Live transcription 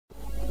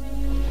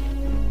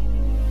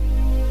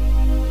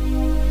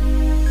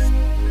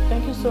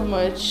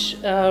much.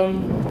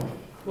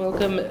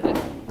 Welcome,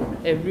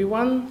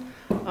 everyone.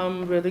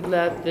 I'm really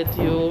glad that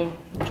you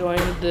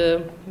joined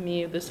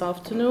me this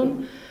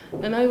afternoon.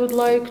 And I would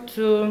like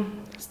to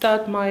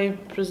start my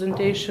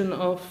presentation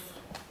on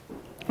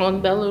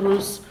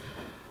Belarus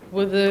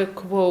with a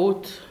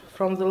quote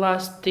from the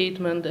last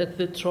statement at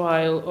the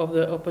trial of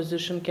the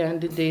opposition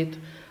candidate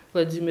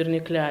Vladimir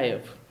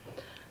Neklyaev.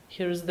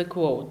 Here is the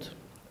quote.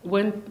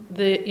 "When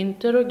the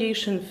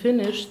interrogation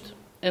finished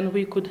and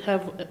we could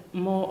have a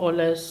more or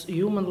less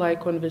human-like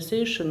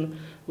conversation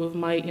with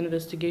my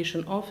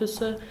investigation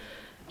officer,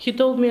 he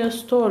told me a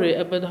story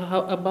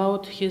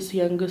about his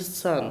youngest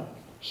son.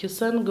 His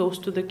son goes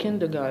to the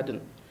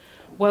kindergarten.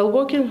 While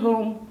walking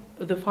home,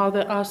 the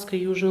father asked a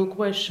usual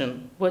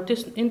question, 'What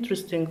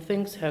interesting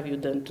things have you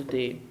done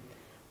today?'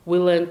 'We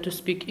learned to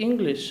speak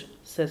English,'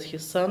 says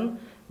his son,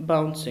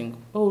 bouncing.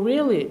 'Oh,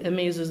 really?'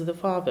 amazes the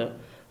father.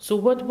 'So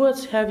what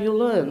words have you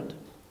learned?'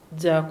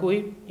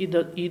 'Дзякуй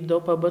и до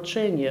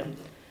побачення.'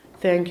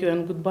 'Thank you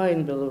and goodbye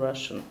in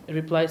Belarusian,'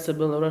 replies a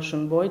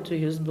Belarusian boy to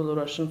his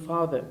Belarusian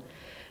father.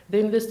 The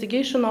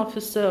investigation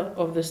officer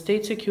of the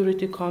State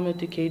Security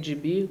Committee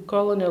KGB,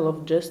 Colonel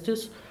of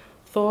Justice,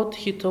 thought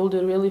he told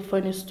a really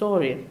funny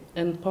story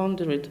and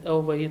pondered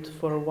over it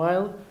for a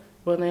while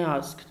when I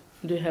asked,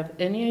 'Do you have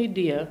any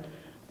idea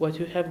what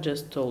you have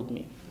just told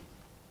me?'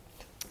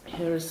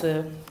 Here is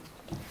a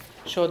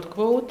short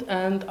quote,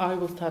 and I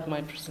will start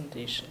my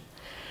presentation.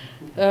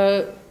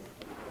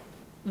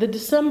 The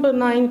December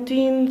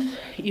 19th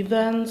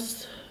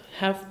events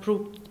have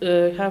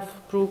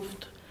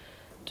proved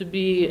to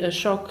be a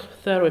shock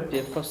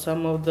therapy for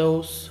some of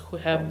those who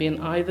have been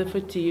either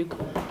fatigued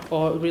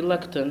or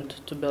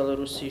reluctant to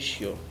Belarus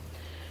issue.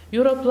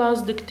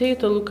 Europlus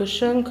dictator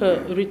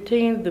Lukashenko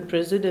retained the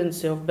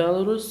presidency of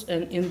Belarus,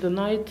 and in the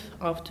night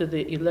after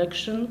the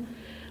election,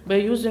 by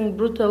using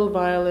brutal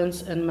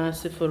violence and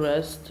massive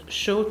arrest,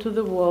 showed to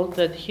the world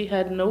that he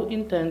had no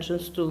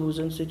intentions to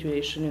loosen the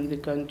situation in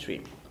the country.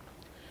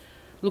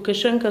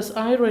 Lukashenko's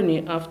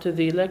irony after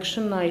the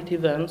election night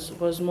events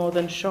was more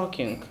than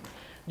shocking.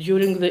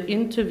 During the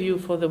interview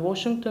for the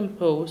Washington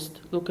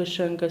Post,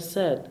 Lukashenko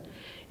said,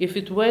 "If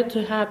it were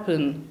to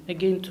happen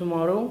again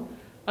tomorrow,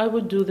 I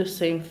would do the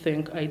same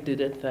thing I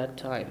did at that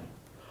time."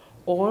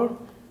 Or,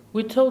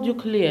 "We told you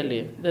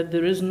clearly that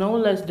there is no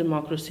less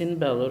democracy in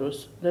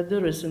Belarus than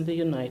there is in the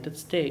United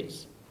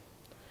States."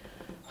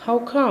 How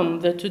come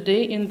that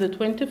today in the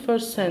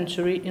 21st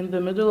century, in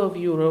the middle of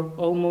Europe,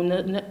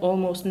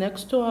 almost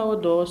next to our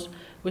doors,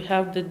 we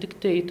have the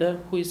dictator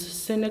who is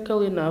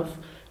cynical enough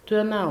to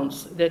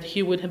announce that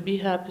he would be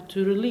happy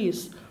to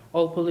release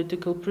all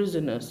political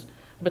prisoners,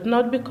 but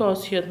not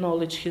because he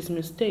acknowledged his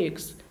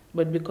mistakes,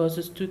 but because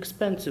it's too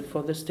expensive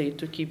for the state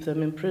to keep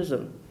them in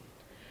prison?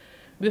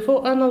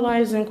 Before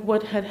analyzing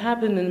what had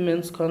happened in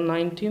Minsk on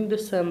 19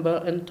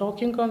 December and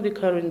talking on the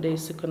current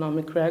day's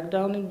economic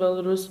crackdown in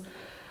Belarus,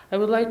 I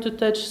would like to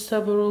touch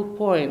several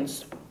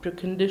points,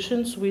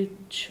 preconditions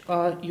which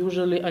are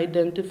usually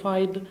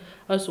identified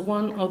as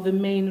one of the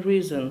main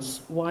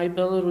reasons why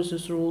Belarus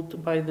is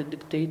ruled by the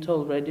dictator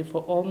already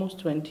for almost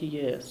 20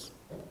 years.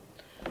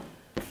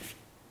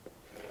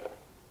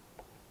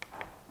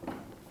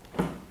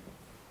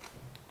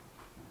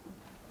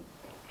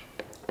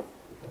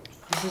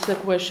 This is a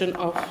question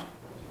of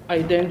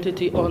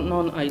identity or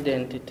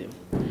non-identity.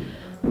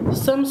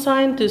 Some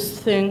scientists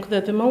think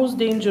that the most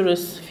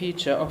dangerous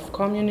feature of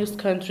communist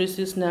countries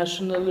is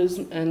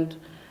nationalism and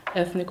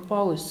ethnic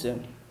policy,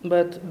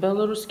 but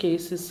Belarus'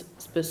 case is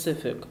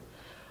specific.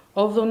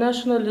 Although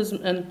nationalism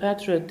and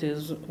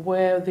patriotism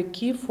were the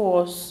key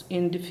force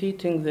in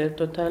defeating the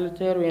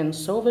totalitarian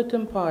Soviet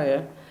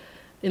Empire,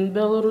 in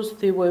Belarus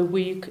they were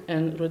weak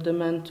and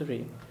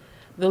rudimentary.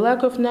 The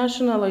lack of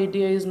national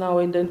idea is now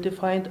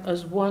identified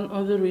as one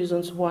of the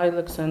reasons why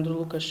Alexander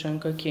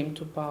Lukashenko came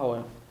to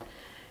power.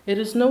 It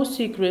is no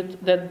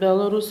secret that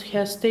Belarus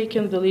has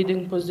taken the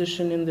leading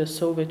position in the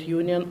Soviet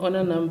Union on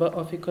a number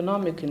of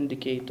economic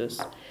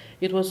indicators.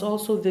 It was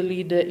also the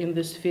leader in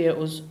the sphere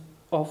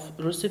of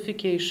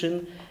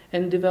Russification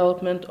and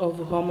development of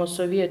Homo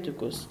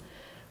Sovieticus.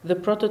 The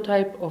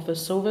prototype of a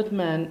Soviet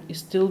man is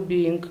still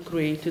being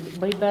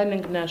created by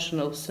banning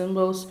national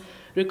symbols,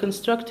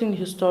 reconstructing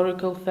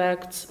historical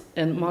facts,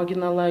 and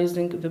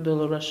marginalizing the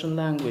Belarusian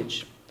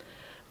language.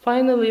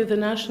 Finally, the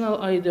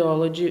national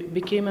ideology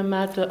became a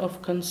matter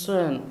of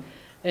concern,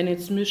 and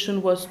its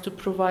mission was to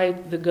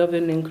provide the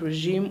governing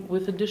regime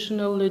with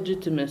additional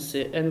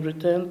legitimacy and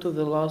return to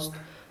the lost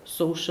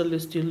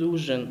socialist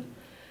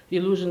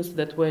illusions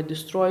that were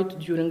destroyed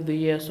during the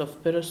years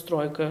of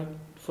perestroika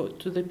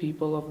to the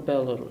people of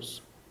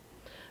Belarus.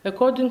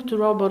 According to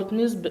Robert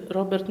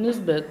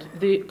Nisbet,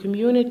 the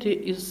community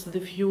is the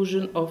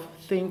fusion of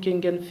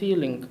thinking and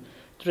feeling,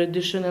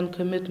 tradition and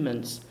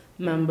commitments,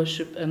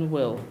 membership and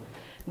will.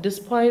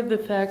 Despite the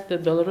fact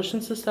that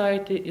Belarusian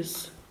society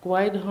is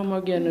quite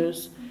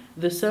homogeneous,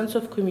 the sense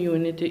of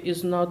community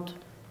is not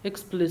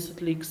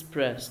explicitly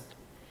expressed.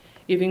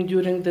 Even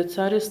during the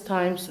Tsarist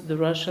times, the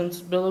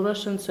Russians,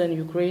 Belarusians, and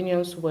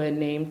Ukrainians were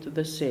named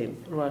the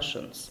same,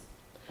 Russians.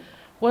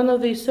 One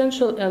of the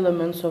essential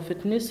elements of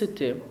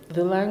ethnicity,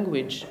 the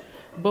language,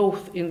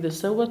 both in the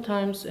Soviet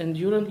times and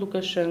during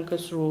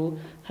Lukashenko's rule,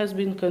 has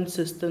been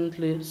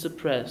consistently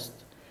suppressed.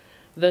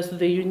 Thus,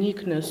 the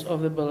uniqueness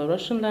of the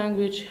Belarusian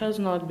language has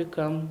not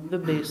become the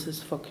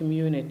basis for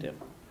community.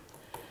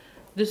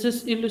 This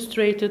is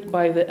illustrated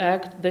by the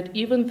act that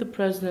even the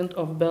president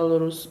of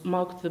Belarus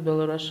mocked the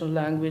Belarusian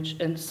language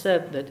and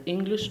said that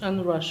English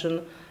and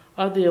Russian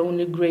are the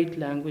only great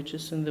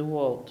languages in the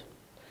world.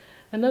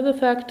 Another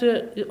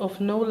factor of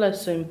no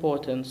less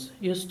importance,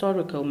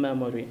 historical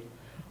memory,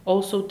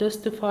 also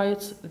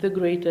testifies the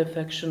greater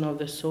affection of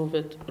the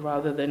Soviet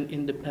rather than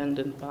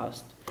independent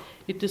past.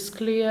 It is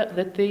clear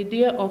that the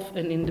idea of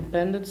an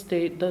independent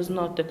state does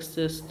not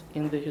exist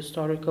in the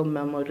historical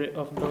memory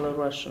of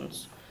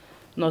Belarusians,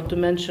 not to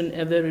mention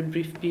a very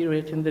brief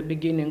period in the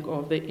beginning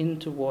of the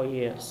interwar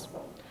years.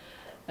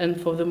 And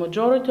for the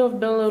majority of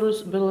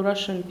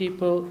Belarusian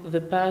people,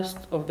 the past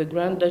of the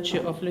Grand Duchy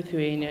of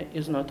Lithuania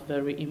is not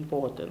very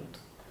important.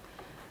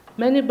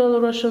 Many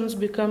Belarusians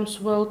become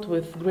swelled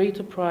with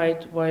greater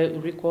pride while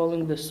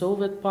recalling the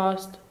Soviet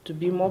past, to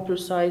be more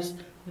precise,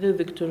 the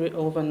victory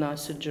over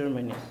Nazi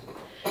Germany.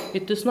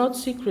 It is not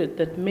secret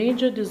that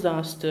major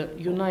disaster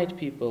unite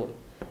people,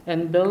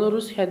 and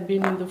Belarus had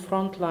been in the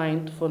front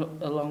line for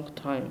a long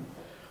time,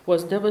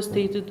 was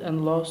devastated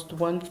and lost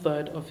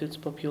 1/3 of its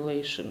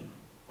population.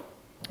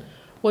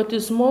 What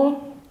is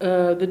more,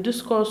 the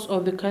discourse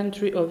of the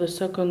country of the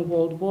Second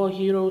World War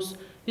heroes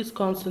is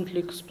constantly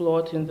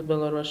explored in the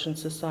Belarusian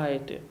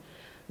society.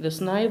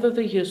 Thus, neither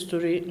the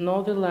history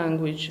nor the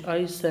language are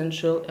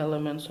essential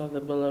elements of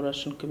the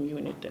Belarusian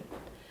community.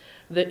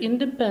 The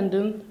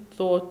independent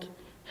thought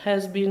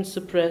has been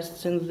suppressed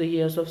since the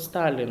years of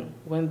Stalin,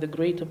 when the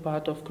greater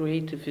part of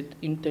creative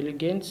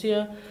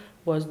intelligentsia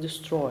was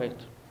destroyed.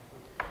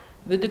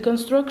 The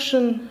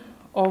deconstruction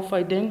of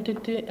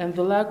identity and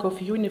the lack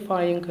of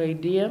unifying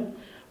idea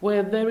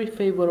were very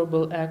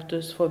favorable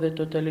actors for the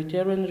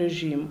totalitarian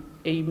regime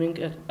aiming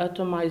at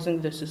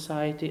atomizing the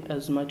society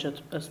as much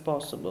as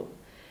possible.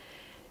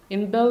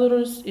 In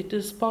Belarus, it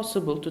is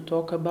possible to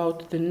talk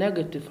about the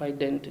negative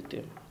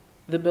identity.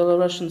 The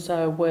Belarusians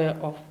are aware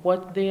of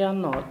what they are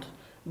not,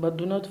 but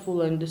do not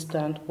fully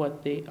understand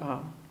what they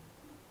are.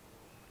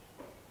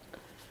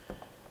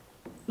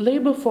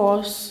 Labor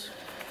force,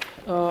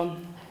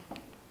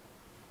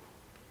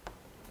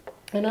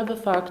 another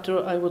factor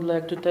I would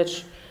like to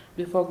touch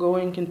before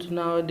going into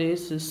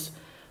nowadays is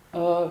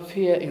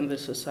fear in the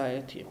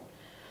society.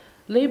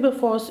 Labor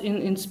force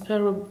is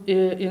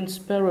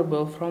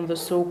inseparable from the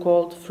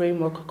so-called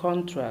framework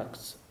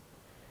contracts.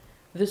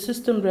 The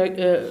system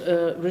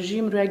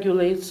regime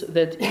regulates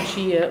that each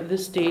year the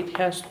state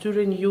has to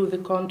renew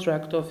the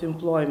contract of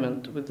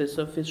employment with its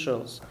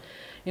officials.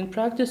 In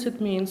practice, it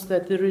means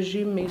that the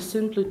regime may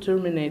simply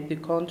terminate the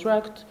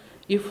contract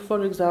if,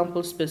 for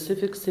example,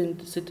 specific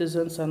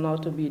citizens are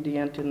not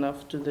obedient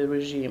enough to the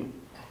regime.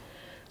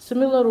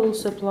 Similar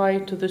rules apply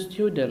to the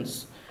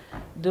students.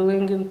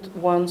 Delinquent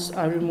ones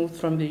are removed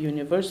from the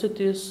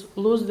universities,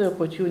 lose the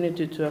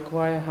opportunity to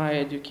acquire higher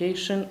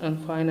education, and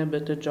find a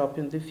better job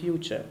in the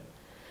future.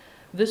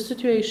 This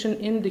situation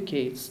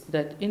indicates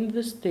that in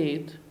the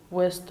state,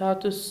 where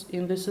status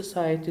in the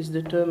society is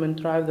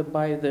determined rather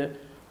by the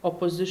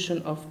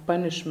opposition of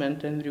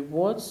punishment and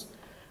rewards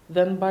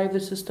than by the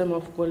system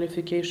of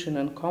qualification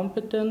and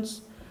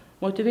competence,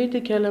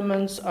 motivating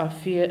elements are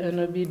fear and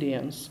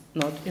obedience,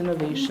 not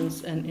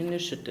innovations and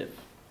initiative.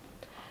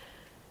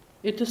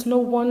 It is no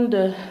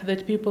wonder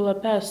that people are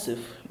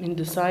passive,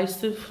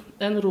 indecisive,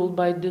 and ruled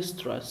by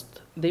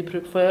distrust. They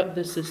prefer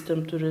the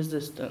system to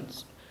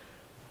resistance.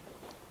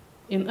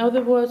 In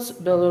other words,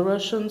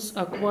 Belarusians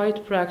are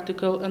quite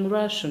practical and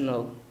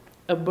rational.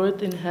 A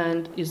bird in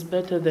hand is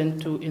better than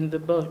two in the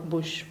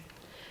bush.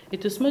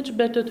 It is much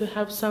better to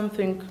have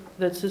something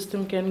that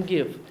system can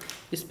give,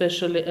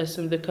 especially as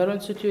in the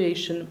current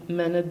situation,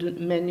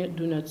 many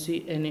do not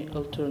see any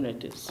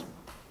alternatives.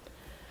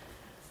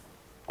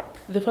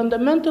 The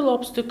fundamental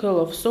obstacle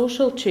of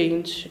social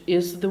change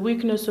is the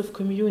weakness of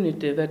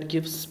community that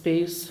gives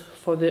space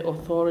for the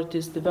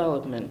authorities'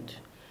 development.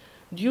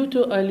 Due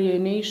to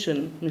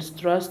alienation,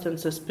 mistrust and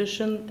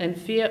suspicion, and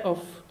fear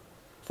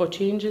for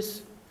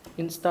changes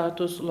in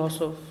status, loss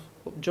of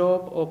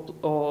job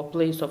or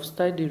place of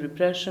study,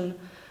 repression,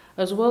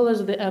 as well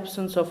as the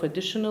absence of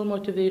additional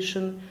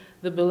motivation,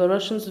 the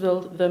Belarusians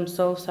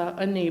themselves are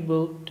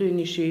unable to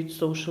initiate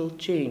social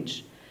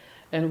change,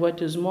 and what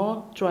is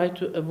more, try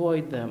to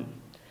avoid them.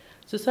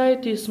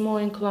 Society is more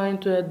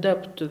inclined to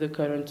adapt to the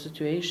current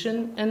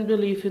situation and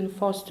believe in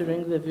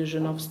fostering the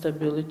vision of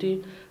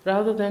stability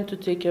rather than to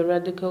take a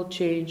radical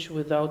change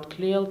without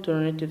clear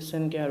alternatives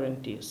and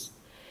guarantees.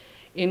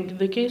 In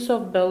the case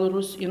of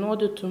Belarus, in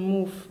order to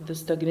move the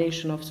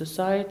stagnation of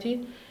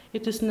society,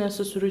 it is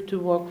necessary to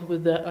work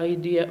with the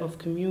idea of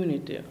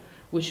community,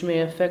 which may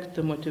affect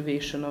the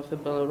motivation of the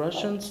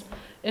Belarusians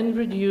and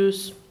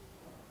reduce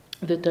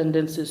the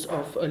tendencies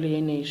of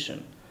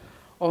alienation.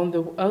 On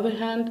the other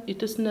hand,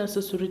 it is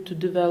necessary to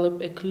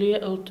develop a clear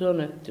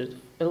alternative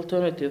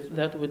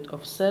that would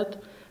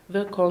offset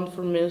the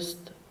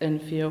conformist,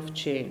 and fear of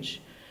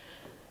change.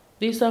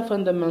 These are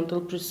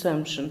fundamental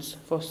presumptions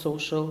for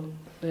social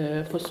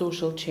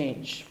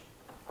change.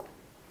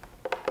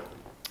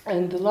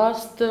 And the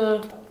last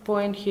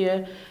point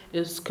here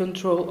is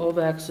control of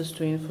access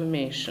to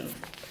information.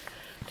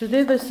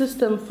 Today, the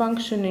system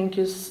functioning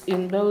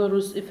in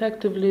Belarus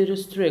effectively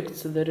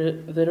restricts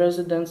the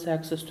residents'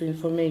 access to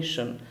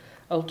information,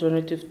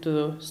 alternative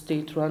to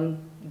state-run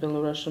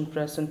Belarusian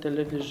press and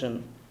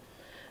television.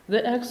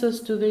 The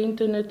access to the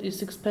internet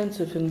is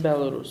expensive in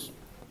Belarus.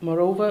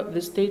 Moreover,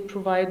 the state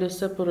provider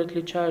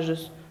separately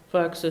charges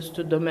for access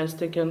to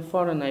domestic and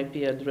foreign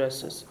IP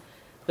addresses,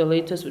 the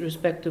latest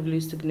respectively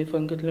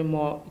significantly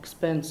more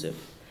expensive.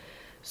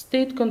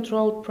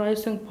 State-controlled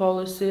pricing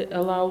policy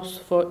allows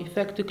for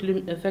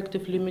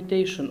effective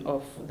limitation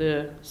of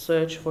the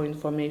search for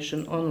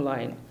information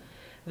online.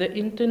 The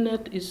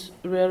internet is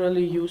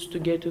rarely used to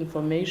get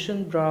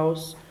information,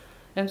 browse,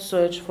 and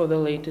search for the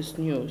latest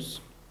news.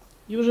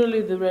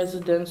 Usually, the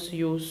residents'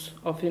 use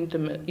of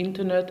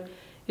internet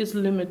is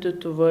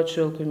limited to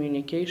virtual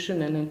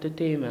communication and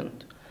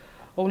entertainment.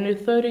 Only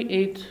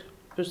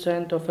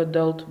 38% of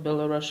adult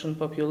Belarusian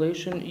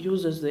population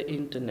uses the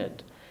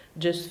internet.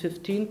 Just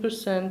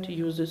 15%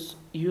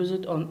 use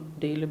it on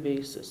a daily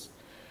basis.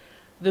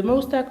 The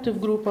most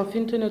active group of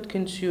internet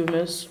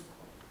consumers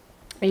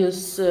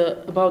is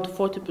about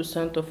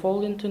 40% of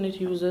all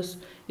internet users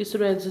is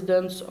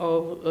residents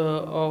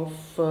of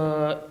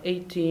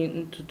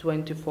 18 to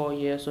 24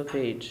 years of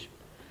age.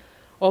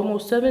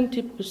 Almost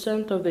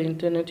 70% of the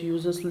internet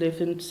users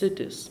live in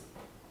cities.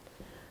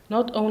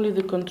 Not only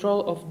the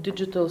control of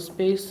digital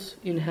space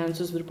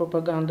enhances the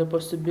propaganda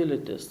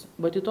possibilities,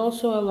 but it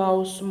also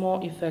allows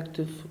more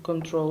effective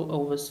control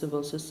over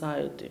civil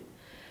society.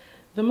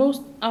 The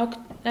most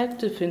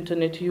active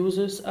internet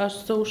users are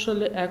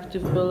socially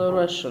active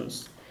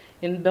Belarusians.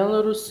 In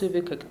Belarus,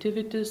 civic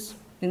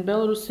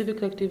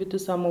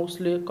activities are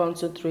mostly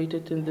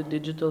concentrated in the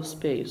digital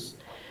space.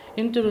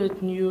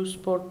 Internet news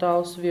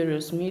portals,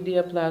 various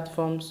media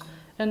platforms,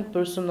 and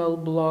personal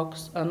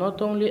blogs are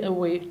not only a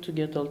way to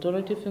get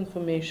alternative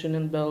information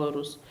in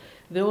Belarus,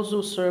 they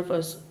also serve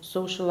as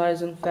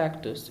socializing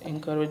factors,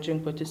 encouraging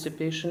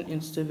participation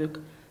in civic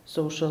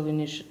social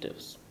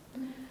initiatives.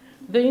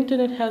 The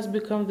internet has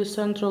become the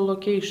central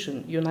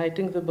location,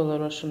 uniting the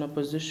Belarusian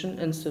opposition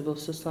and civil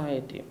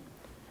society.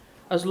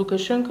 As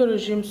Lukashenko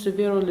regime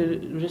severely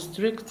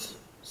restricts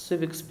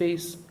civic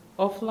space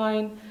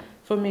offline,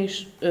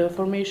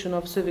 formation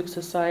of civic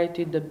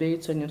society,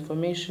 debates, and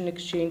information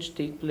exchange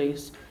take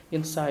place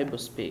in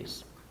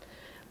cyberspace.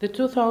 The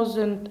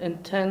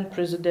 2010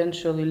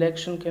 presidential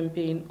election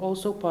campaign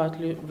also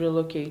partly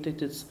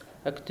relocated its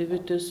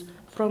activities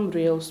from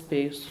real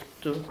space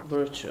to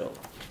virtual.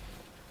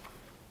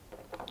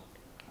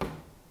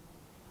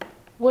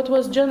 What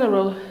was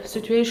general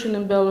situation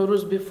in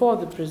Belarus before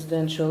the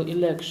presidential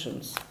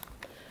elections?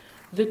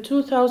 The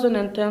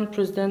 2010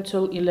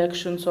 presidential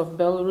elections of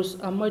Belarus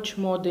are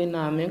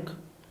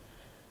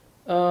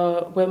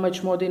were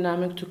much more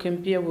dynamic to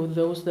compare with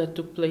those that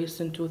took place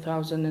in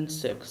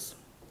 2006.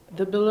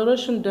 The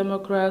Belarusian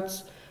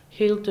Democrats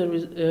hailed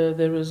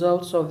the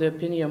results of the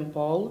opinion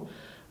poll,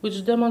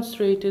 which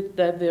demonstrated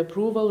that the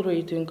approval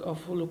rating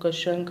of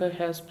Lukashenko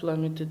has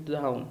plummeted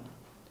down.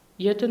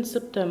 Yet in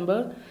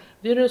September,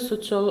 various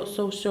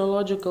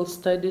sociological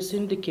studies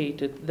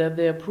indicated that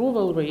the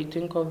approval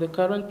rating of the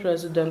current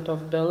president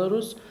of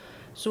Belarus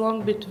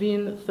swung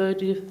between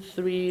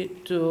 33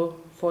 to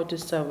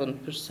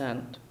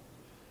 47%.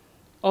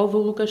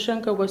 Although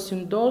Lukashenko was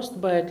endorsed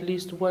by at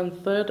least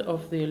one-third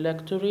of the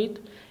electorate,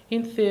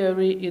 in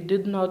theory it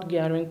did not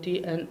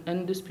guarantee an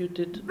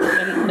undisputed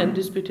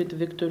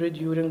victory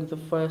during the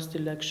first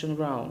election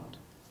round.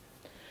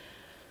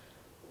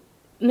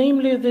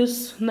 Namely,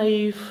 this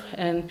naive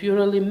and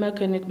purely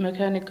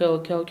mechanical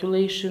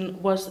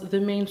calculation was the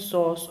main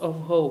source of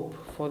hope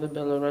for the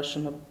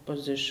Belarusian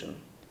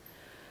opposition.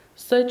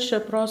 Such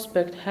a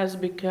prospect has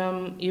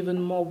become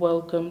even more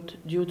welcomed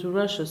due to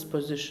Russia's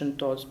position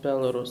towards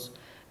Belarus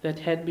that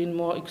had been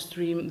more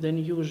extreme than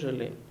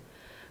usually.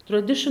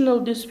 Traditional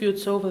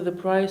disputes over the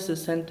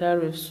prices and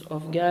tariffs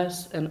of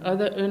gas and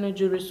other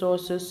energy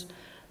resources,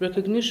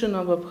 recognition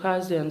of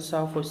Abkhazia and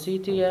South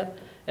Ossetia,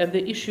 and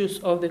the issues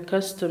of the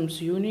customs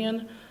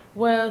union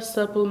were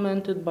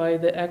supplemented by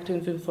the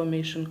active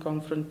information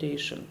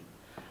confrontation.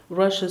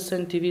 Russia's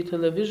NTV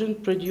television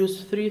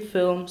produced 3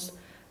 films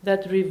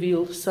that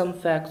revealed some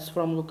facts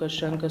from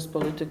Lukashenko's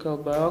political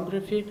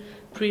biography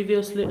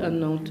previously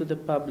unknown to the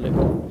public.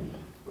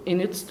 In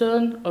its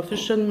turn,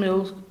 official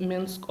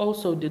Minsk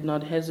also did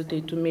not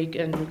hesitate to make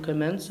angry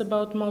comments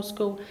about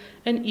Moscow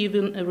and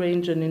even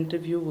arrange an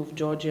interview with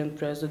Georgian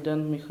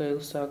President Mikhail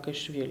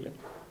Saakashvili.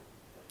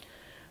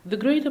 The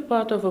greater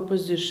part of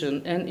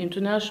opposition and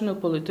international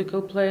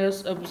political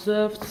players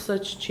observed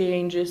such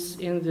changes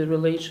in the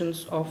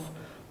relations of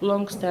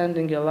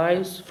long-standing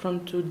allies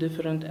from 2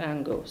 different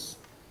angles.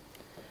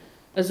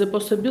 As a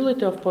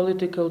possibility of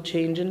political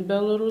change in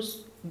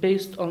Belarus,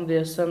 based on the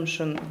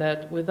assumption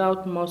that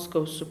without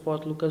Moscow's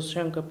support,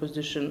 Lukashenko's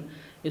position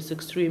is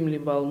extremely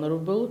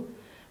vulnerable.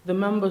 The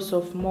members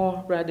of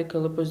more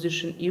radical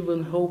opposition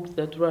even hoped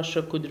that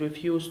Russia could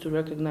refuse to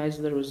recognize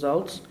the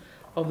results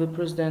of the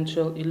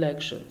presidential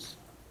elections.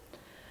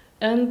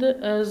 And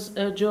as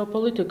a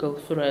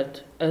geopolitical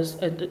threat, as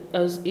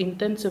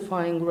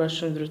intensifying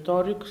Russian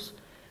rhetoric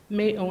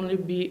may only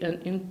be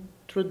an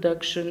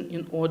introduction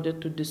in order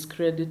to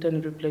discredit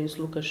and replace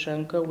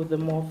Lukashenko with a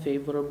more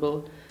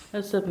favorable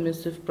and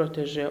submissive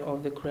protege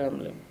of the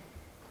Kremlin.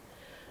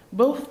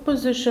 Both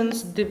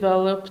positions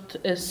developed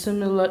a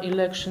similar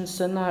election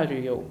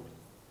scenario,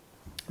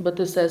 but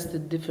assessed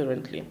it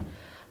differently.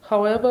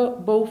 However,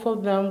 both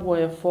of them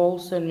were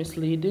false and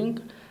misleading,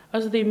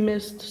 as they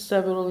missed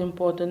several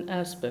important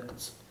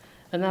aspects: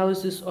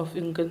 analysis of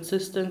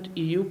inconsistent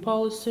EU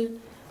policy,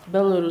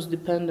 Belarus'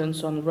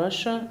 dependence on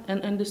Russia,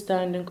 and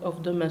understanding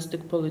of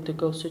domestic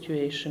political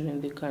situation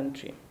in the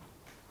country.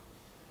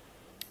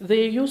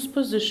 The EU's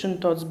position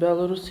towards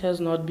Belarus has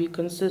not been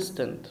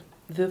consistent.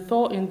 The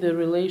thaw in the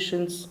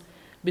relations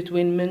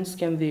between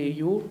Minsk and the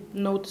EU,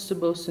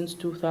 noticeable since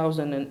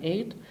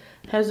 2008,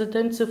 has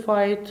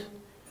intensified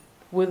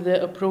with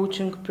the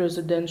approaching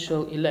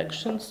presidential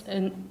elections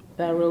and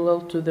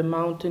parallel to the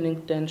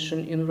mounting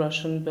tension in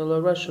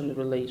Russian-Belarusian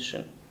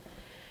relation.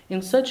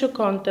 In such a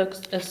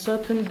context, a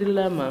certain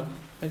dilemma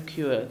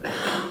occurred.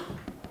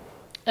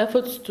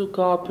 Efforts to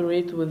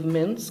cooperate with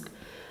Minsk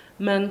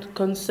meant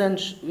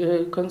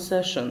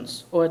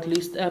concessions, or at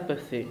least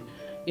apathy,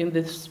 in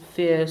the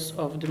spheres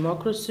of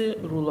democracy,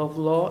 rule of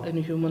law,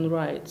 and human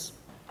rights.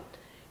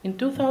 In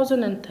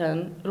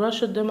 2010,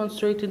 Russia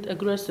demonstrated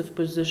aggressive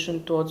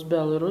position towards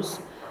Belarus,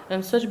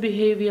 and such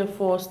behavior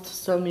forced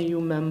some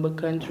EU member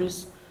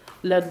countries,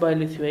 led by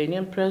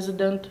Lithuanian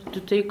president,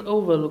 to take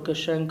over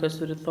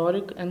Lukashenko's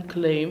rhetoric and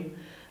claim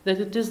that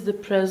it is the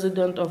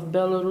president of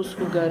Belarus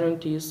who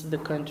guarantees the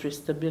country's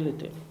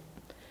stability.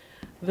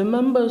 The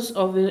members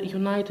of the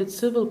United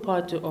Civil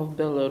Party of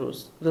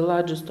Belarus, the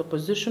largest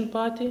opposition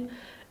party,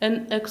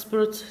 and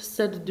experts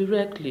said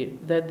directly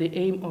that the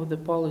aim of the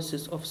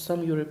policies of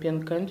some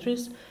European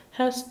countries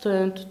has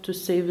turned to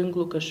saving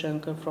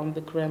Lukashenko from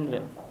the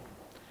Kremlin.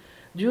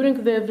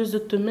 During their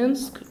visit to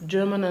Minsk,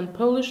 German and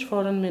Polish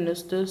foreign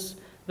ministers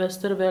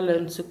Westerwelle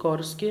and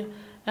Sikorski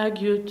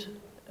argued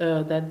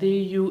that the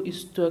EU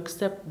is to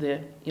accept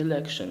the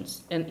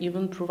elections and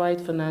even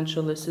provide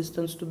financial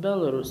assistance to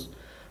Belarus,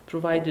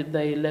 provided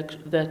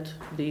that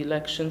the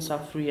elections are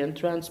free and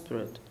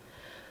transparent.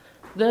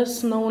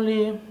 Thus,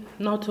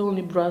 not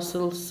only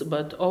Brussels,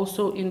 but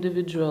also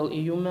individual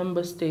EU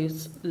member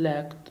states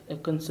lacked a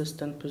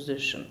consistent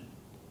position.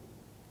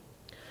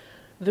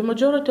 The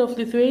majority of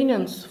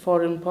Lithuania's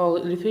foreign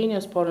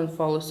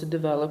policy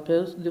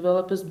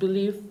developers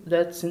believe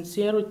that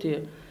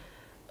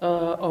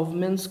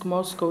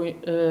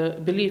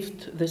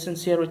believed the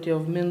sincerity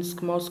of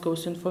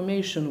Minsk-Moscow's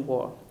information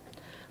war.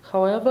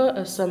 However,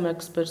 as some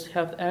experts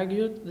have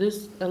argued,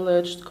 this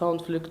alleged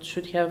conflict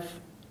should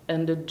have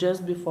ended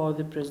just before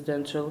the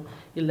presidential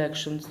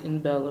elections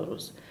in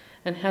Belarus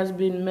and has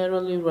been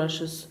merely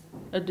Russia's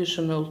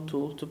additional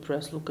tool to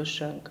press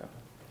Lukashenko.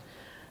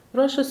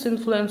 Russia's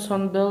influence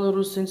on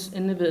Belarus is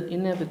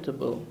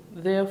inevitable.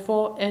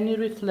 Therefore, any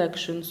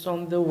reflections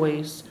on the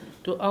ways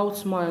to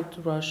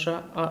outsmart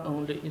Russia are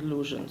only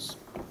illusions.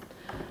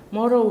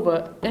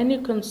 Moreover,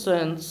 any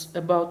concerns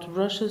about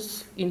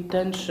Russia's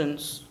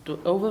intentions to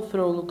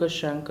overthrow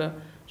Lukashenko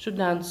should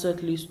answer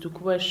at least two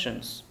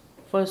questions.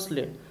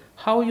 Firstly,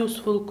 how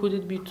useful could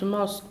it be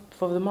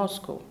for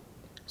Moscow?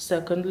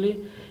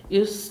 Secondly,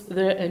 is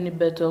there any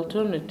better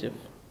alternative?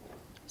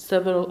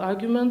 Several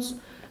arguments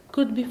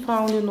could be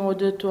found in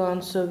order to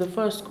answer the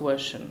first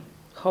question.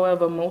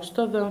 However, most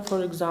of them,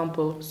 for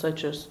example,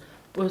 such as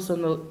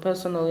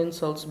personal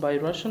insults by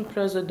Russian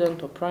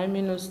president or prime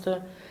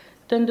minister,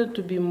 tended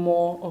to be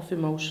more of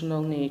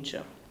emotional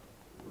nature.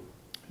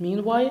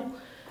 Meanwhile,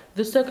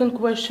 the second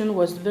question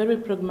was very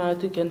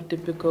pragmatic and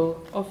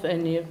typical of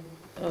any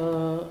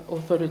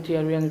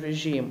authoritarian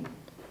regime.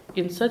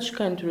 In such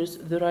countries,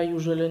 there are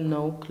usually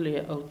no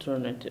clear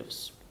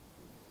alternatives.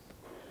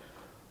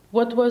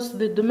 What was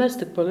the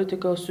domestic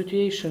political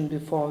situation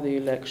before the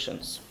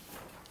elections?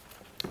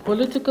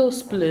 Political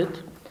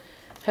split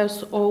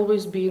has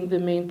always been the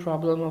main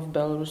problem of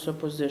Belarus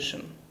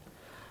opposition.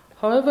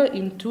 However,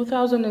 in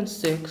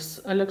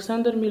 2006,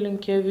 Alexander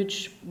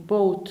Milinkevich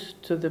bowed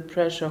to the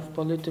pressure of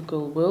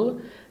political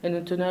will and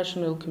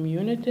international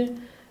community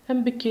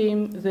and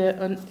became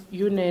the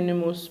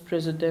unanimous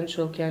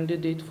presidential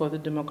candidate for the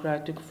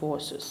democratic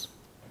forces.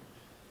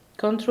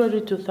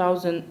 Contrary to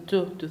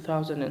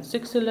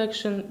 2006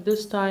 election,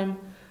 this time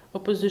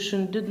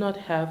opposition did not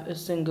have a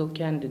single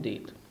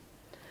candidate.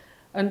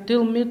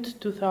 Until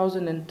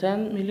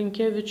mid-2010,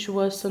 Milinkevich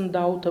was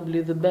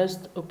undoubtedly the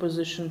best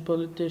opposition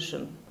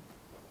politician.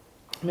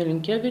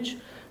 Milinkevich,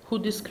 who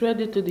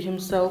discredited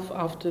himself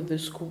after the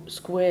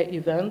square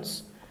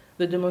events,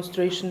 the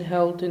demonstration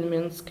held in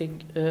Minsk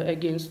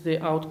against the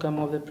outcome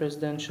of the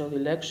presidential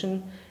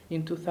election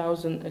in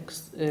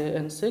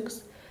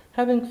 2006,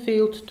 having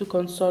failed to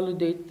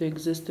consolidate the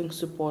existing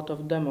support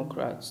of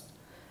Democrats,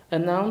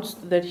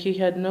 announced that he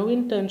had no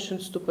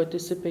intentions to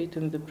participate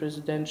in the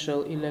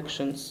presidential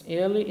elections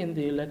early in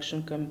the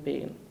election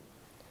campaign.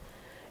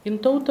 In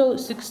total,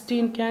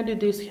 16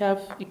 candidates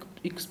have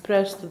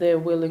expressed their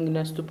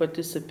willingness to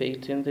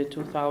participate in the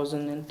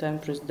 2010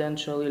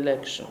 presidential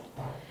election.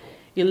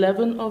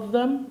 11 of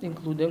them,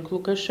 including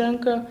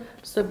Lukashenko,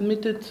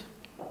 submitted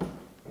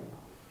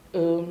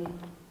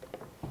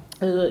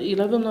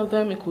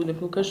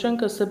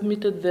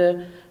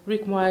the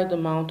required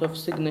amount of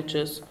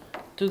signatures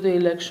to the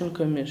Election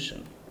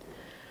Commission.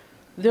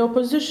 The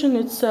opposition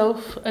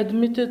itself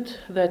admitted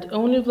that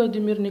only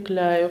Vladimir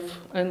Nikolaev,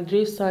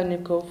 Andrei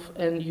Sannikov,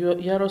 and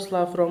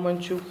Yaroslav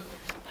Romanchuk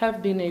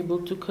have been able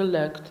to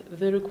collect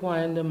the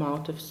required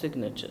amount of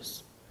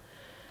signatures.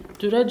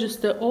 To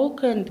register all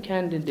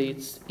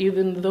candidates,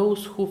 even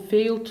those who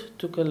failed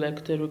to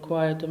collect the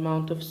required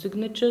amount of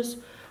signatures,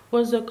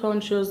 was a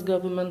conscious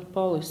government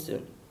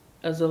policy,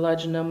 as a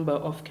large number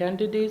of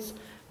candidates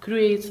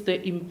creates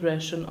the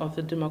impression of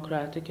a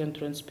democratic and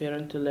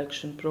transparent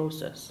election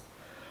process.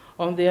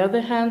 On the other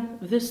hand,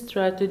 this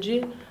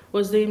strategy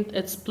was aimed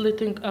at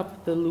splitting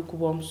up the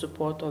lukewarm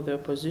support of the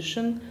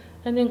opposition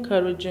and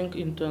encouraging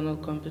internal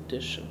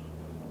competition.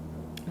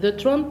 The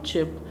Trump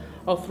chip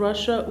of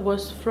Russia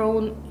was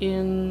thrown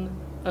in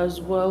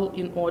as well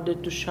in order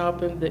to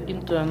sharpen the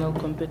internal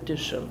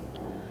competition.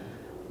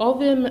 All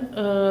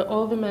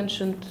the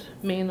mentioned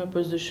main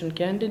opposition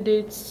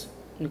candidates,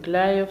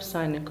 Nikolaev,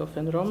 Sannikov,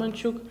 and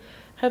Romanchuk,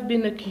 have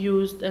been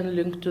accused and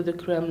linked to the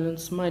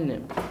Kremlin's money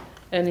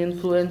and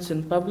influence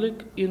in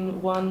public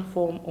in one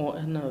form or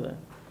another.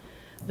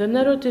 The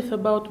narrative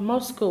about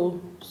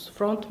Moscow's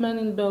frontman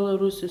in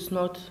Belarus is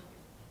not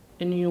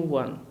a new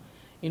one.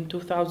 In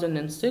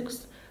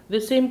 2006,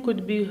 the same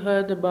could be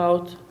heard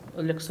about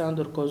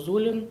Alexander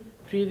Kozulin,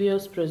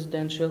 previous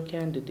presidential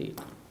candidate.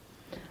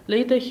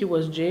 Later, he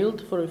was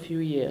jailed for a few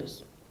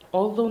years.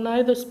 Although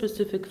neither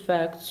specific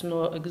facts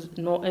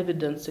nor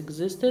evidence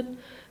existed,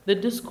 the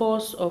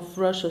discourse of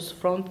Russia's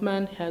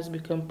frontman has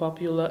become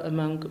popular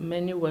among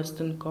many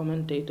Western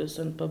commentators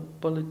and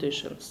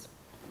politicians.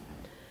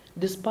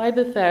 Despite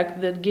the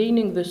fact that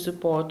gaining the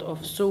support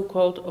of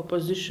so-called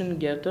opposition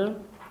getter,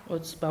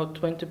 it's about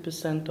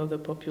 20% of the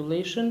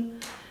population,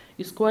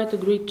 is quite a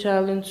great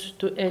challenge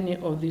to any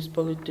of these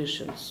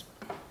politicians.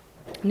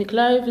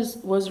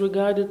 Nikolaev was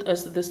regarded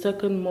as the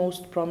second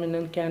most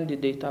prominent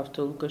candidate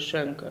after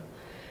Lukashenko.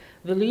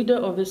 The leader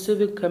of the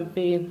civic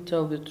campaign,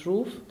 Tell the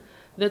Truth,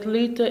 that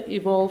later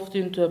evolved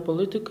into a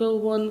political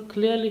one,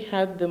 clearly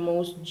had the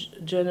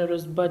most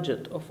generous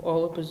budget of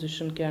all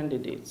opposition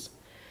candidates.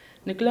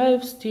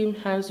 Nikolaev's team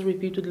has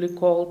repeatedly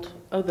called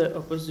other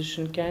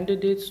opposition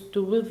candidates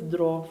to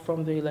withdraw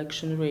from the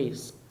election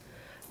race.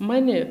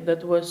 Money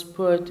that was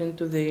poured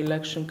into the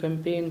election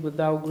campaign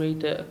without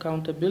greater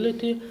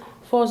accountability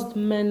forced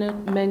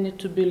many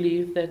to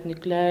believe that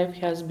Nikolaev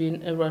has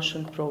been a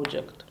Russian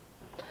project.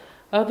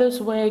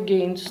 Others were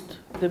against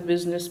the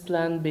business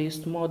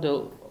plan-based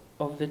model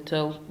of the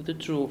Tell the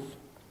Truth,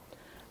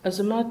 as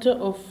a matter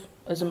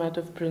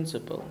of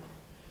principle.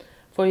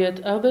 For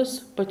yet others,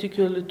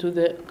 particularly to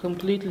the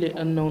completely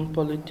unknown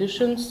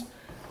politicians,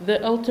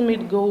 the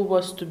ultimate goal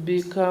was to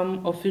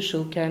become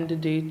official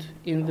candidate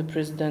in the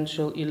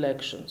presidential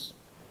elections.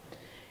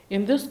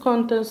 In this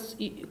context,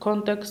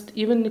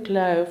 even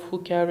Nikolaev,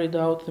 who carried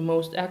out the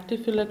most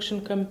active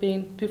election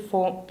campaign,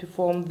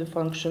 performed the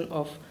function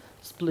of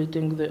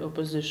splitting the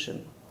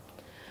opposition.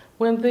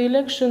 When the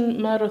election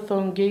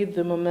marathon gained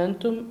the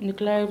momentum,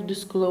 Nikolaev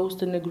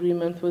disclosed an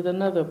agreement with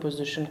another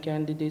opposition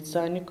candidate,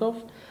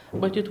 Sannikov,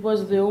 but it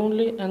was the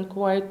only and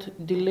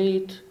quite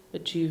delayed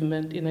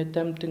achievement in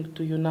attempting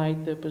to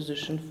unite the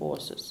opposition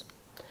forces.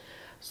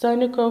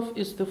 Sannikov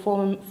is the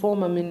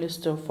former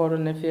Minister of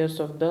Foreign Affairs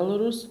of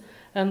Belarus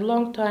and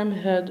longtime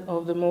head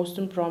of the most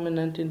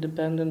prominent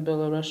independent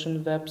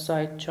Belarusian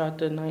website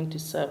Charter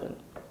 97.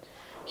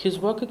 His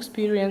work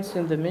experience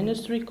in the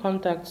ministry,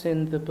 contacts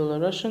in the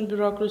Belarusian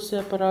bureaucracy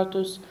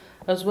apparatus,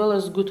 as well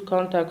as good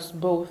contacts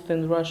both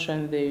in Russia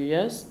and the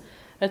US,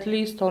 at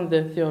least on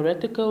the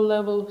theoretical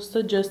level,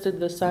 suggested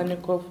that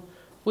Sannikov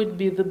would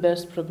be the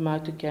best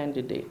pragmatic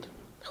candidate.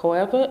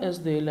 However,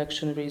 as the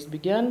election race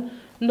began,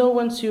 no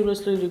one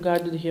seriously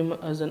regarded him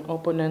as an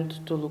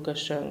opponent to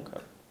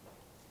Lukashenko.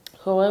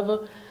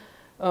 However,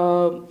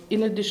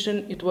 in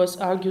addition, it was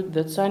argued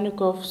that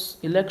Sannikov's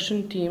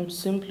election team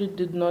simply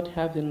did not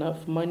have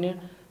enough money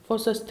for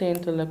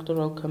sustained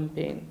electoral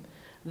campaign.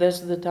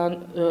 Thus, the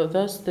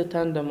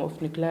tandem of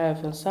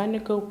Nikolaev and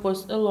Sannikov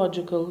was a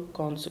logical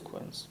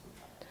consequence.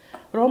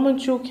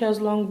 Romanchuk has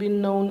long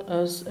been known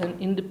as an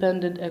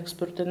independent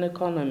expert and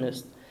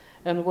economist,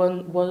 and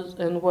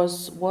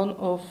was one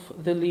of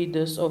the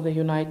leaders of the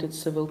United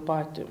Civil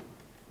Party.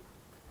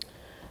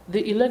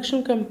 The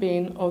election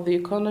campaign of the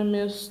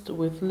economist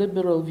with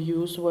liberal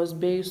views was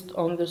based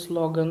on the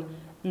slogan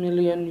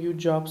 "Million New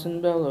Jobs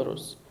in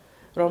Belarus."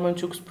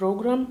 Romanchuk's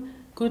program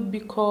could be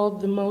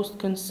called the most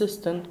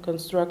consistent,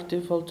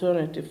 constructive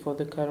alternative for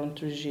the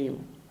current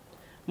regime.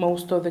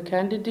 Most of the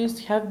candidates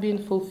have been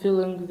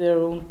fulfilling their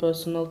own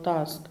personal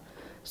task,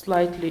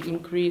 slightly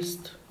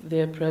increased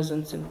their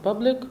presence in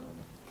public,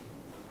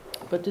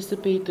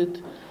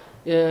 participated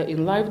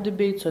in live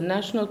debates on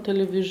national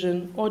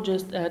television, or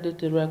just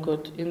added a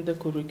record in the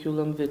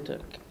curriculum vitae,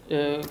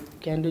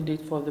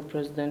 candidate for the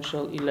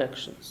presidential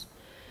elections.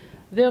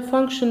 Their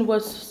function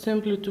was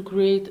simply to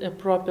create a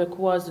proper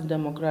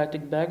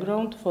quasi-democratic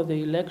background for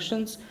the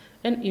elections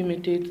and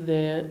imitate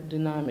their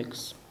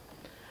dynamics.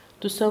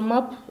 To sum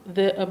up,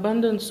 the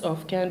abundance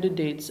of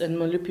candidates and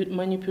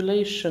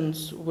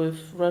manipulations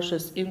with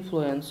Russia's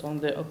influence on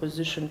the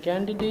opposition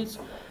candidates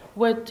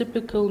were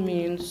typical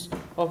means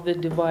of the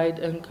divide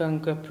and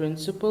conquer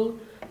principle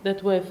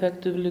that were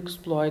effectively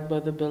exploited by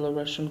the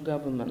Belarusian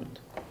government.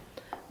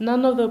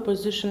 None of the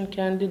opposition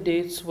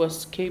candidates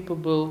was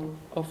capable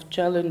of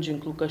challenging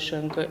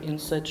Lukashenko in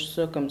such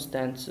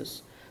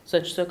circumstances.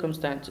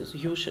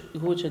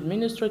 Huge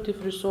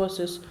administrative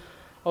resources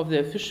of the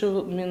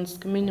official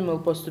Minsk, minimal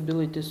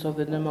possibilities of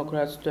the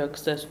Democrats to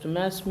access to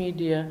mass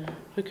media,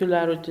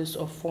 peculiarities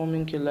of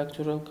forming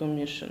electoral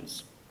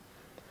commissions.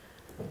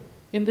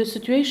 In the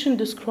situation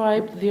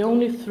described, the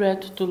only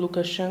threat to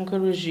Lukashenko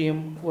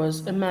regime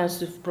was a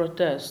massive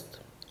protest,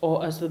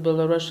 or as the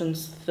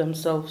Belarusians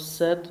themselves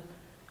said,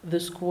 the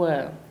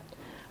square.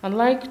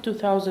 Unlike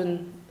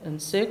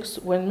 2006,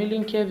 when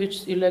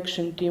Milinkevich's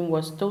election team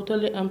was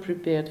totally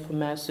unprepared for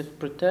massive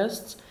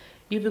protests,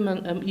 even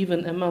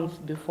a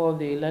month before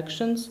the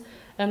elections,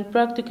 and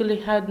practically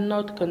had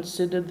not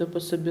considered the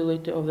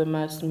possibility of the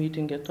mass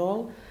meeting at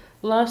all,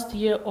 last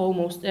year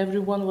almost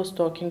everyone was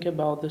talking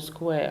about the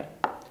square.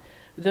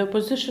 The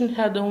opposition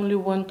had only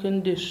one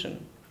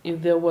condition.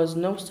 If there was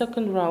no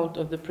second round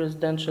of the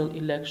presidential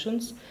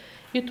elections,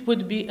 it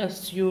would be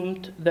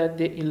assumed that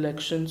the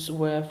elections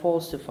were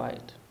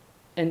falsified,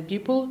 and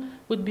people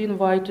would be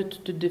invited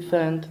to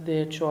defend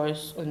their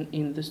choice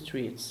in the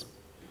streets.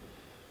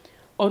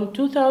 On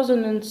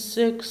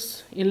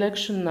 2006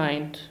 election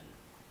night,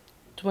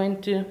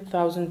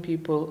 20,000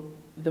 people,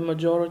 the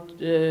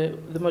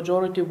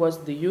majority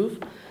was the youth,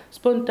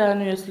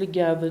 spontaneously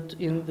gathered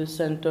in the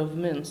center of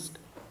Minsk.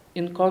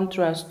 In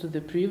contrast to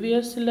the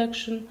previous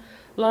election,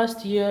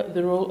 last year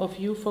the role of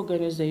youth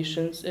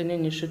organizations and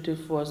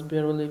initiative was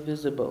barely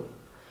visible.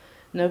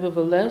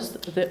 Nevertheless,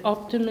 the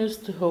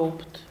optimists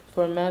hoped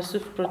for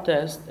massive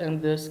protest,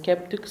 and the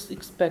skeptics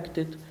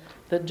expected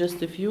that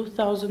just a few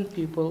thousand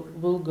people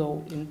will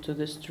go into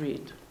the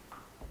street.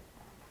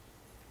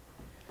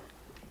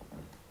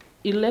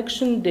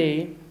 Election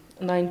day,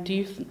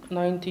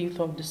 19th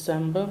of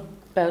December,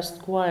 passed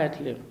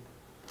quietly,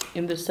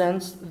 in the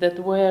sense that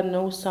there were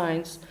no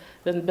signs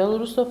that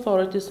Belarus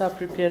authorities are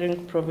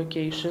preparing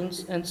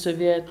provocations and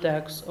severe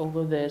attacks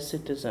over their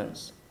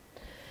citizens.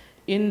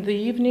 In the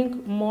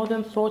evening, more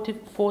than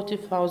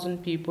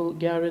 40,000 people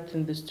gathered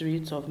in the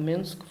streets of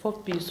Minsk for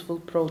peaceful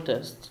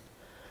protests.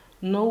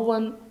 No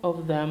one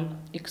of them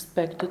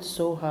expected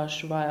so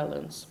harsh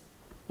violence.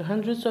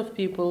 Hundreds of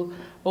people,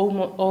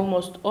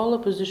 almost all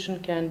opposition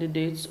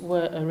candidates,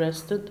 were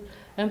arrested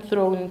and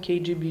thrown in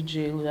KGB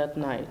jail that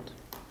night.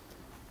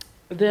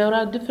 There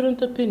are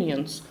different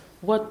opinions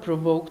what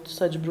provoked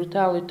such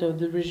brutality of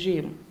the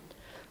regime.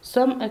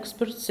 Some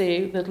experts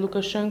say that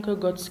Lukashenko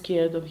got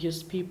scared of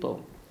his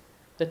people,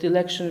 that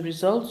election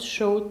results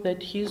showed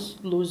that he's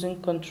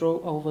losing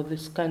control over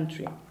this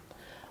country.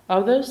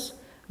 Others,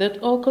 that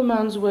all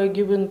commands were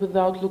given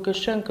without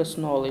Lukashenko's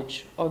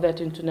knowledge, or that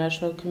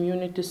international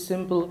community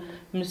simply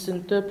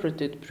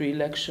misinterpreted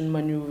pre-election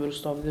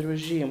maneuvers of the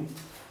regime.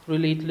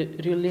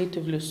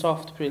 Relatively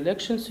soft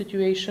pre-election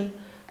situation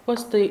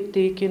was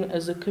taken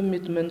as a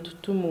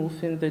commitment to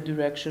move in the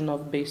direction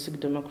of basic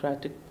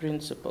democratic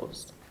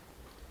principles.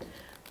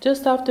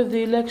 Just after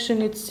the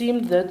election, it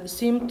seemed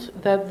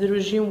that the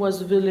regime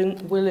was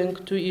willing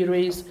to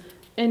erase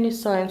any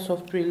signs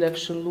of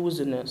pre-election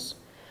looseness.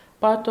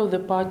 Part of the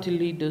party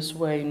leaders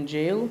were in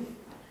jail.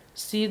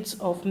 Seeds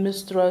of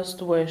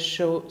mistrust were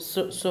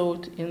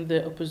sowed in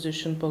the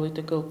opposition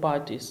political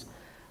parties,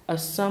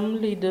 as some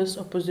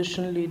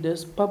opposition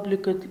leaders,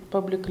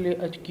 publicly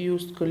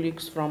accused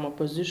colleagues from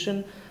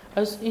opposition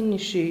as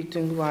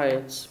initiating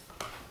riots.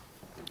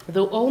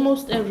 Though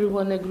almost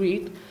everyone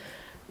agreed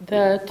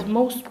that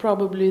most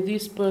probably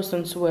these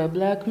persons were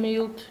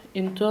blackmailed,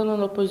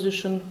 internal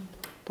opposition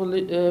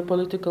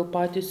political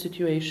party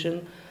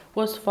situation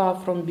was far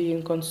from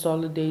being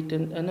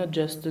consolidated and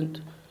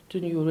adjusted to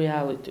new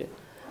reality.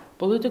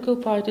 Political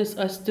parties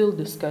are still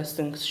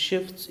discussing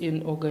shifts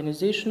in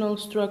organizational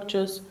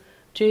structures,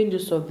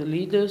 changes of the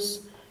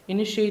leaders,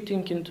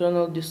 initiating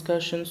internal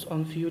discussions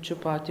on future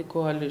party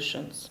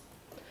coalitions.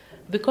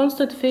 The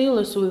constant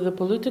failures with the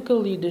political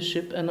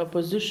leadership and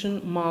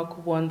opposition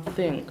mark one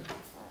thing: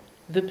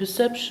 the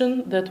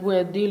perception that we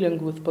are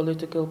dealing with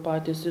political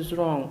parties is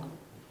wrong.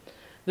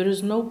 There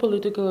is no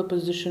political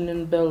opposition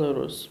in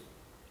Belarus.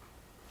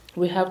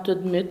 We have to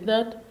admit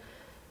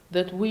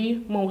that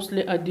we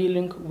mostly are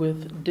dealing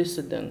with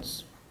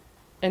dissidents,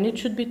 and it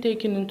should be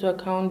taken into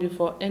account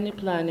before any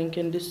planning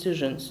and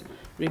decisions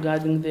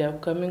regarding the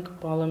upcoming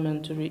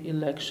parliamentary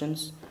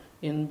elections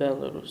in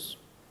Belarus.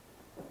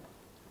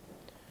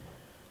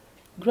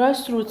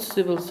 Grassroots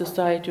civil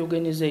society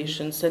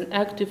organizations and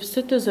active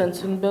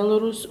citizens in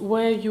Belarus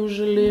were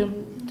usually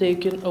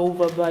taken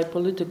over by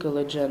political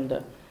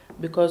agenda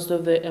because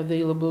of the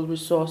available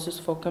resources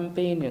for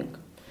campaigning.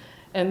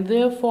 And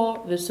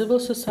therefore, the civil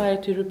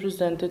society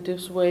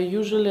representatives were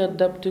usually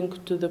adapting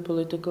to the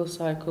political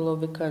cycle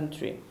of the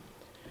country.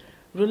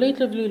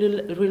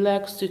 Relatively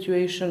relaxed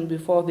situation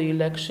before the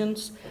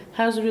elections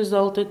has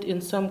resulted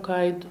in some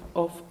kind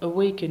of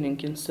awakening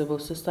in civil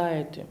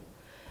society.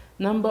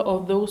 Number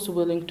of those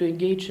willing to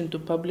engage into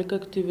public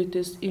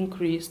activities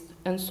increased,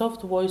 and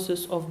soft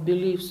voices of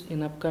beliefs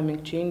in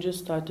upcoming changes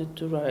started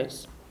to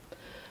rise.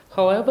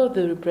 However,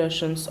 the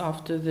repressions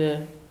after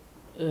the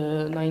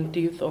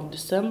 19th of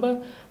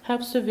December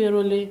have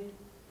severely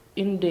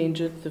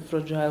endangered the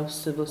fragile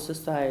civil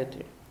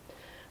society.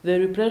 The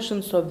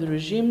repressions of the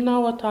regime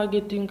now are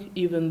targeting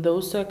even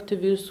those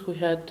activists who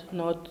had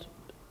not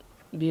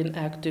been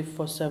active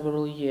for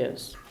several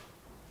years.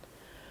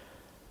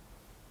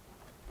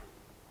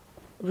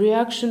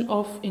 Reaction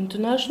of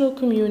international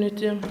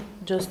community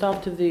just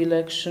after the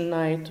election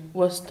night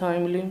was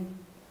timely,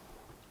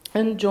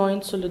 and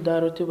joint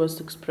solidarity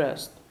was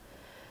expressed.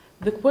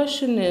 The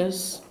question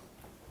is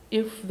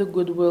if the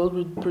goodwill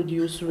would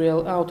produce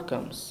real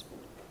outcomes.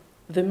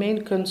 The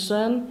main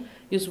concern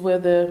is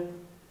whether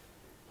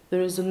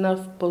there is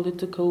enough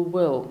political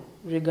will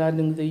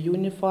regarding the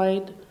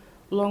unified,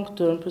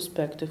 long-term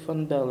perspective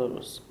on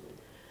Belarus.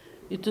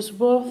 It is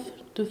worth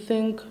to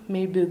think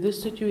maybe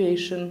this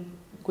situation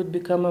could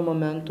become a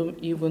momentum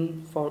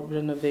even for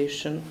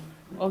renovation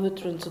of the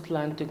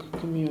transatlantic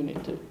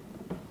community.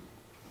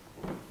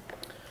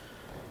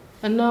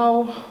 And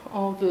now,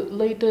 of the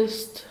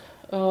latest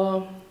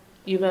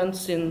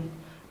events in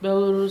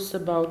Belarus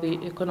about the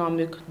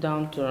economic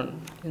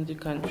downturn in the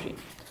country.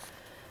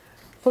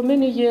 For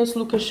many years,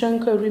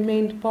 Lukashenko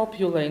remained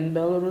popular in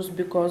Belarus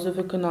because of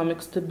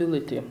economic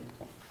stability.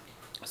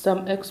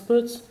 Some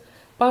experts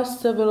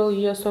passed several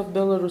years of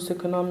Belarus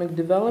economic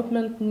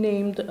development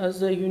named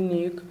as a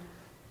unique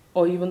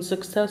or even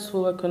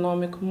successful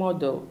economic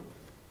model,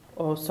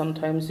 or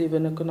sometimes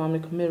even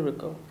economic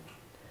miracle.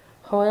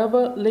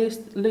 However,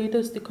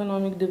 latest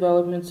economic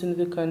developments in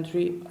the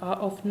country are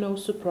of no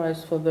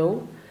surprise for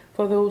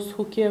those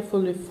who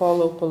carefully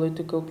follow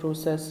political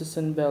processes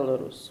in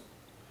Belarus.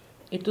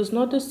 It is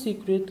not a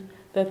secret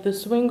that the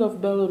swing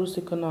of Belarus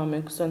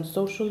economics and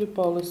social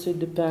policy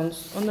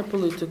depends on a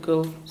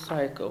political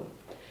cycle.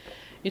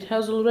 It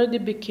has already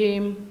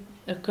become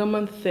a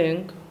common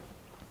thing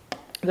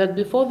that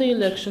before the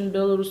election,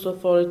 Belarus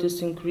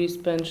authorities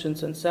increased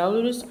pensions and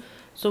salaries,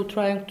 so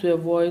trying to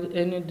avoid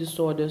any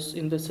disorders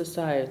in the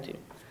society.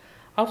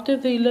 After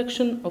the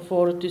election,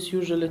 authorities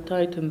usually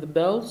tightened the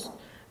belts,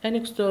 and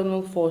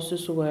external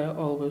forces were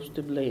always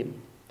to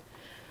blame.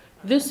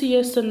 This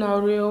year's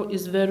scenario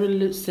is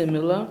very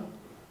similar,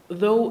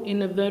 though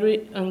in a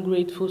very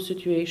ungrateful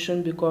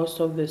situation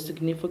because of the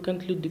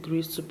significantly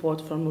decreased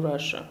support from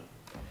Russia.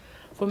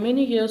 For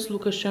many years,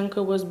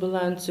 Lukashenko was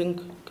balancing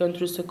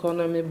country's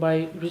economy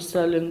by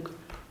reselling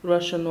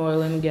Russian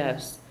oil and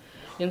gas.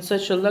 In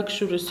such a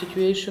luxury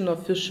situation,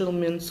 official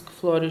Minsk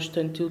flourished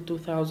until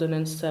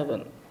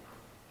 2007.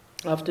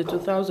 After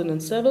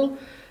 2007,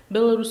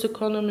 Belarus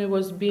economy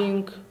was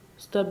being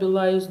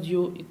stabilized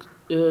due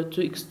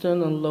to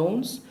external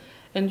loans,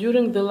 and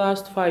during the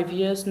last 5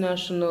 years,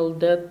 national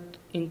debt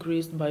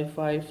increased by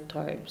 5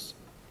 times.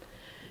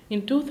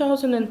 In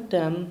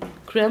 2010,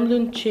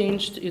 Kremlin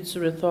changed its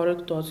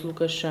rhetoric towards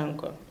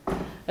Lukashenko.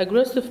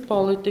 Aggressive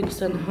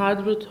politics and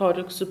hard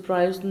rhetoric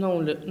surprised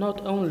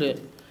not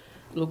only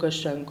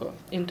Lukashenko.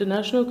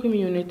 International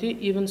community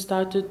even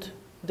started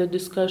the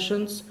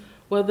discussions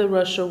whether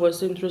Russia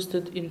was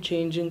interested in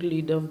changing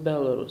leader of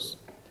Belarus.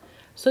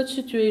 Such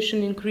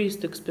situation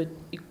increased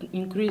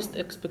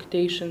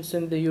expectations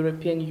in the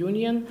European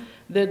Union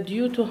that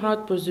due to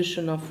hard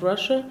position of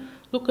Russia,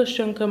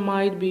 Lukashenko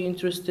might be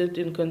interested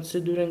in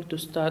considering to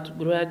start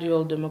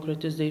gradual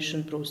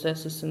democratization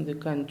processes in the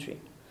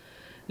country.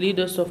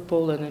 Leaders of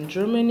Poland and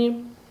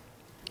Germany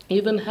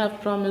even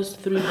have promised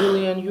 3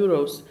 billion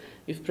euros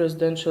if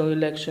presidential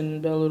election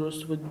in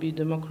Belarus would be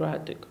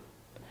democratic.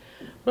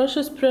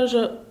 Russia's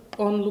pressure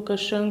on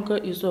Lukashenko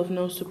is of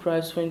no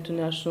surprise for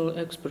international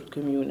expert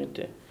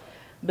community.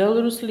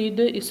 Belarus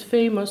leader is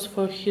famous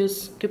for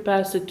his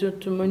capacity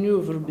to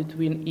maneuver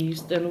between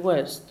East and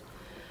West,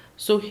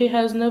 so he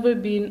has never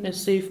been a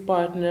safe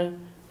partner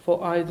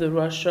for either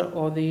Russia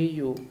or the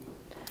EU.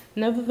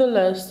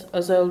 Nevertheless,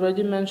 as I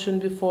already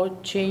mentioned before,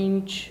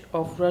 change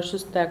of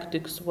Russia's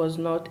tactics was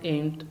not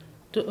aimed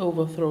to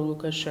overthrow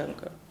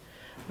Lukashenko.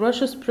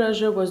 Russia's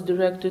pressure was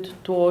directed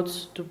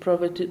towards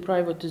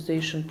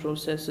privatization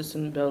processes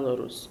in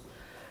Belarus.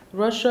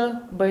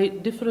 Russia, by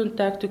different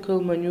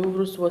tactical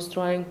maneuvers, was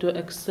trying to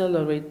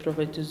accelerate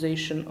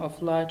privatization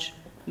of large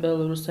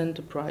Belarus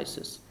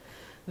enterprises.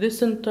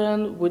 This in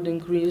turn would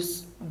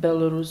increase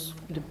Belarus'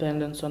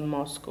 dependence on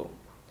Moscow.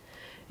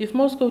 If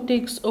Moscow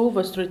takes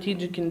over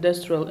strategic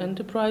industrial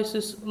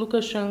enterprises,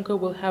 Lukashenko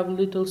will have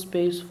little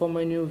space for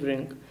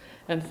maneuvering,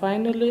 And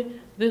finally,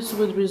 this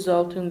would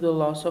result in the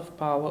loss of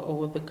power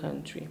over the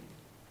country.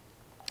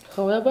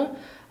 However,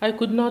 I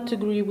could not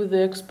agree with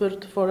the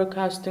expert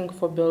forecasting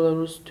for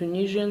Belarus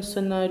Tunisian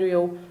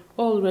scenario,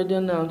 already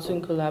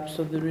announcing collapse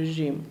of the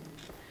regime.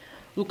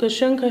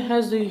 Lukashenko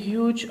has a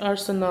huge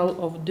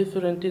arsenal of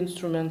different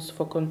instruments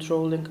for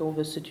controlling of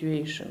the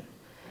situation.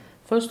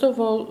 First of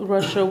all,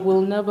 Russia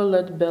will never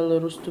let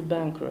Belarus to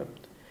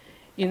bankrupt.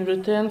 In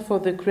return for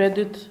the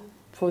credits,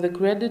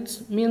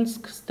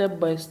 Minsk step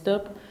by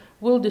step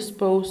will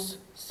dispose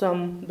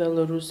some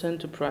Belarus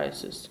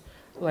enterprises,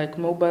 like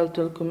mobile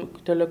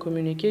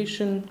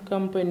telecommunication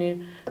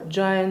company,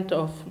 giant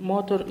of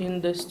motor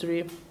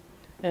industry,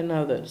 and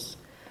others.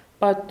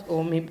 Part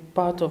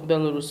of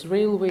Belarus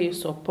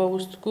railways or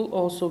post could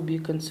also be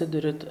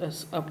considered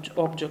as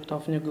object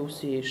of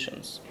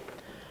negotiations.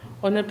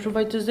 On a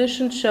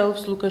privatization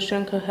shelves,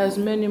 Lukashenko has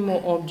many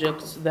more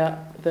objects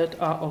that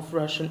are of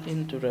Russian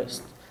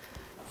interest.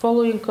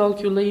 Following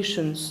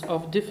calculations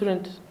of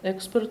different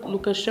experts,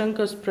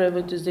 Lukashenko's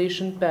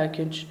privatization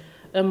package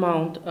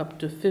amount up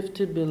to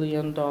 $50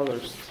 billion.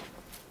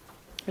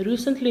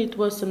 Recently, it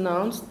was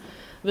announced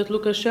that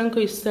Lukashenko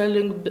is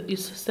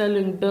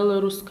selling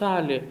Belarus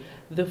Kali,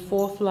 the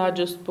fourth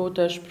largest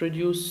potash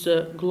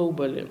producer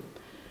globally.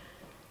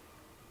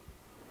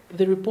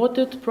 The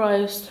reported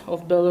price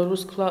of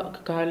Belarus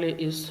Kali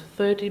is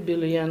 30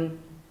 billion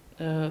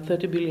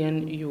euros.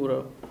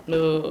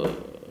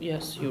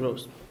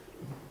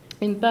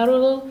 In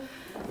parallel,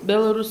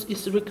 Belarus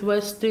is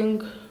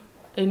requesting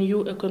a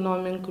new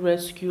economic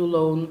rescue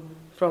loan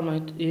from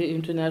an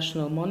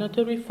International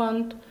Monetary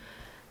Fund.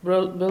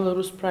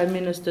 Belarus Prime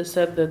Minister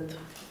said that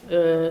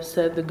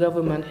the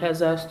government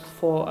has asked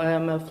for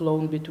IMF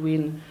loan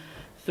between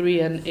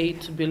 $3 and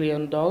 $8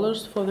 billion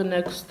for the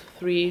next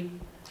 3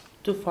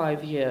 to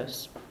 5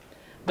 years.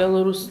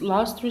 Belarus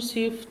last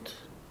received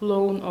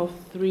loan of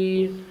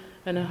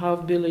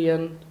 $3.5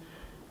 billion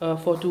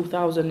for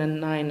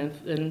 2009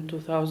 and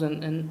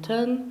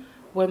 2010,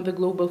 when the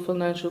global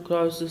financial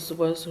crisis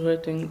was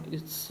hurting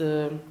its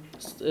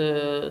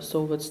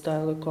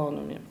Soviet-style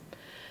economy.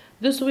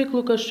 This week,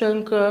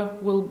 Lukashenko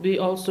will be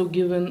also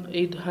given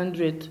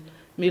 $800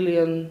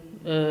 million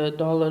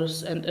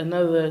and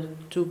another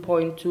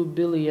 $2.2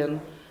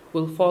 billion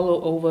will follow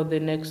over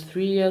the next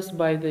 3 years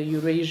by the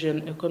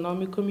Eurasian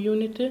Economic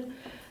Community,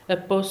 a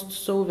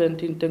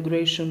post-Soviet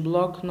integration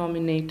bloc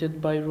nominated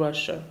by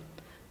Russia.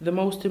 The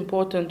most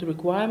important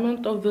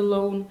requirement of the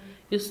loan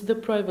is the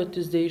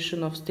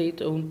privatization of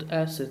state-owned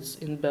assets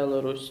in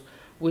Belarus,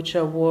 which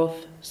are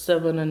worth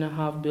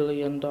 $7.5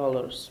 billion.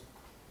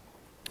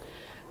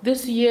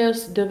 This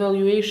year's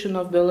devaluation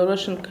of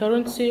Belarusian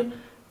currency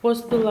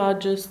was the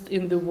largest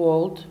in the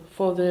world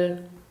for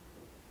the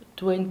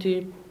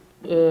 20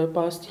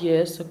 past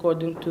years,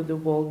 according to the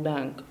World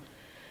Bank.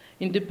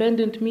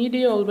 Independent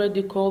media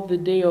already called the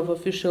day of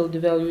official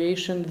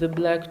devaluation the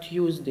Black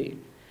Tuesday.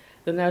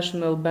 The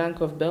National Bank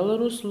of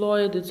Belarus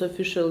lowered its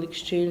official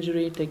exchange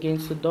rate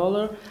against the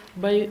dollar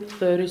by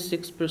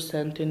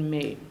 36% in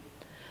May.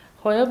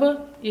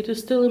 However, it is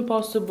still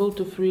impossible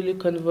to freely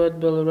convert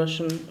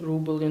Belarusian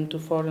ruble into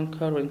foreign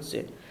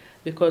currency,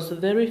 because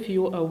very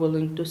few are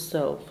willing to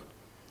sell.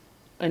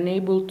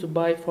 Unable to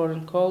buy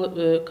foreign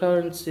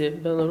currency,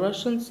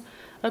 Belarusians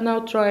are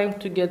now trying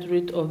to get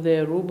rid of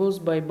their rubles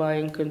by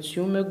buying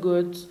consumer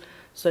goods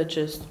such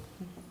as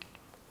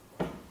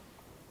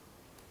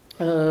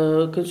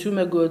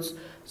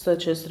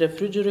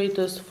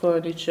refrigerators,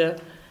 furniture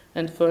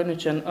and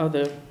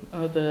other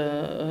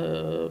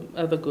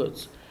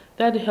goods.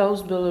 That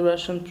helps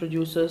Belarusian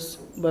producers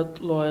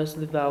but lowers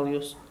the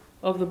values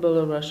of the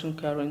Belarusian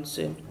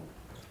currency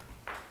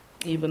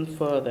even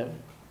further.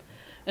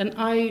 And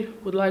I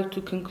would like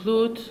to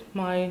conclude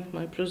my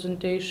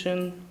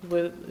presentation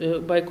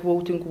by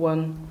quoting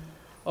one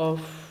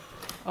of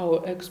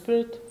our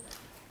experts.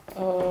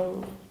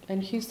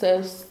 And he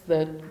says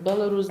that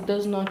Belarus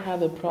does not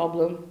have a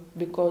problem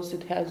because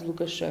it has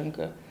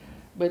Lukashenko,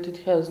 but it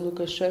has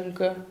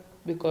Lukashenko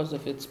because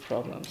of its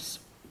problems.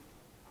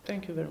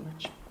 Thank you very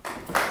much.